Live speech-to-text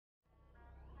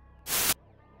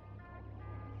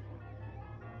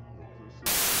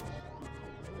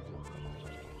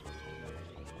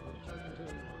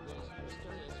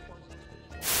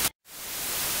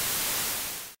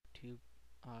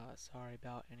Sorry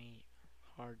about any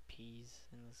hard P's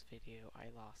in this video. I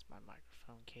lost my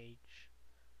microphone cage.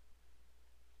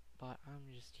 But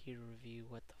I'm just here to review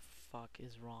what the fuck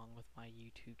is wrong with my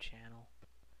YouTube channel.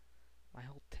 My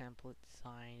whole template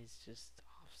design is just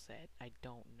offset. I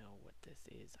don't know what this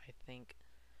is. I think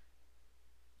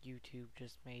YouTube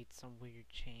just made some weird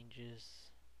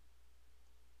changes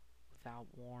without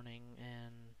warning,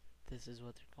 and this is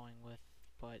what they're going with,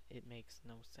 but it makes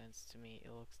no sense to me.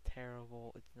 It looks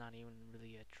terrible. It's not even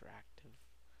really attractive.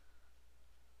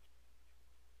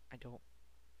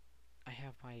 I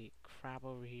have my crap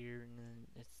over here, and then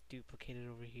it's duplicated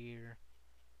over here,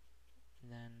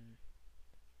 and then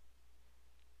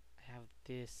I have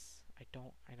this. I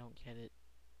don't get it.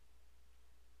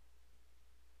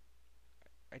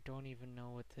 I don't even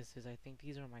know what this is. I think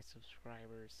these are my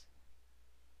subscribers.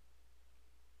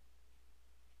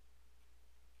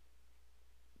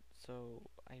 So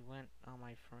I went on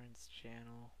my friend's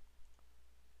channel.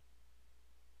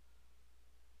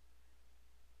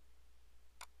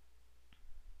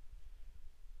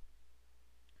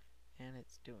 And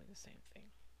it's doing the same thing.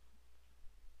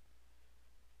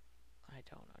 I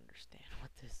don't understand what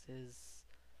this is.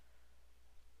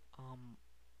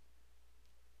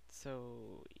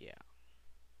 So yeah.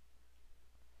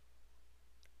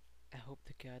 I hope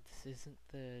to God this isn't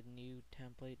the new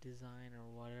template design or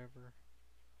whatever.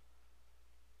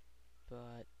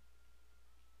 But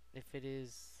if it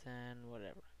is, then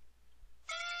whatever.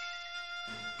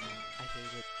 I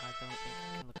hate it. I don't think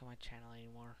I can look at my channel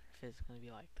anymore if it's gonna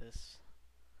be like this.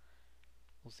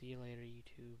 We'll see you later,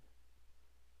 YouTube.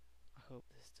 I hope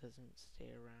this doesn't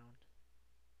stay around.